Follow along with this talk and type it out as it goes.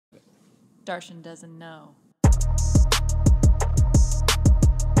Darshan doesn't know.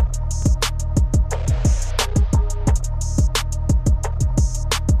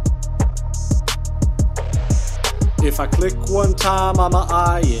 If I click one time, I'ma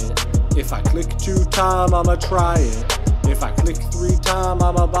eye it. If I click two time, I'ma try it. If I click three time,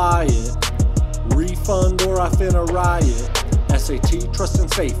 I'ma buy it. Refund or I finna riot. SAT, trust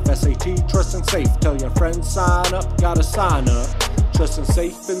and safe. SAT, trust and safe. Tell your friends sign up, gotta sign up. Trust and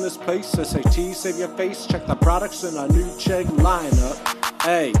safe in this place. SAT, save your face. Check the products in our new Chegg lineup.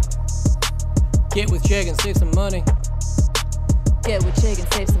 Hey. Get with Chegg and save some money. Get with Chegg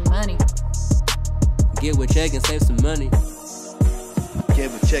and save some money. Get with Chegg and save some money.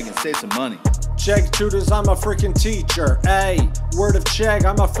 Get with Chegg and save some money. Chegg tutors, I'm a freaking teacher. Ayy, word of Chegg,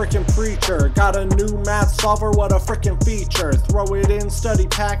 I'm a freaking preacher. Got a new math solver, what a freaking feature. Throw it in, study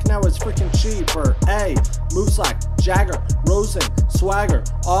pack, now it's freaking cheaper. Ayy, moves like Jagger, Rosen, Swagger,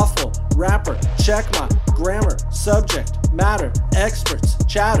 awful, rapper. Check my grammar, subject, matter, experts,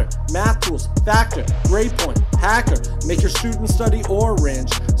 chatter, math tools, factor, grade point, hacker. Make your students study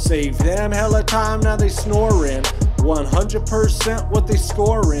orange. Save them hella time, now they snoring. 100% what they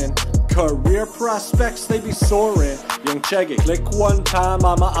scoring. Career prospects, they be soaring. Young Chegg, click one time,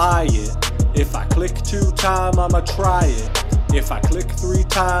 I'ma eye it. If I click two time, I'ma try it. If I click three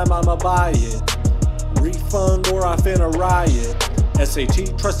time, I'ma buy it. Refund or I finna riot.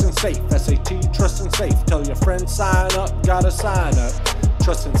 SAT, trust and safe. SAT, trust and safe. Tell your friends sign up, gotta sign up.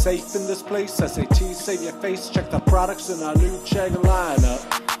 Trust and safe in this place. SAT, save your face. Check the products in our new Chegg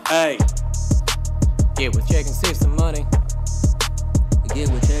lineup. Hey. Get with Chegg and save some money. Get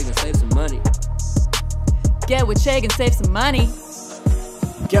with Chegg and save some money. Get with Chegg and save some money.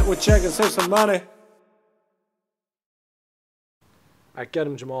 Get with Chegg and save some money. I get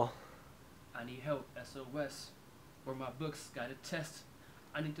him, Jamal. I need help, SOS. Where my books got a test.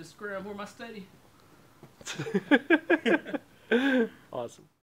 I need to scram where my study. Awesome.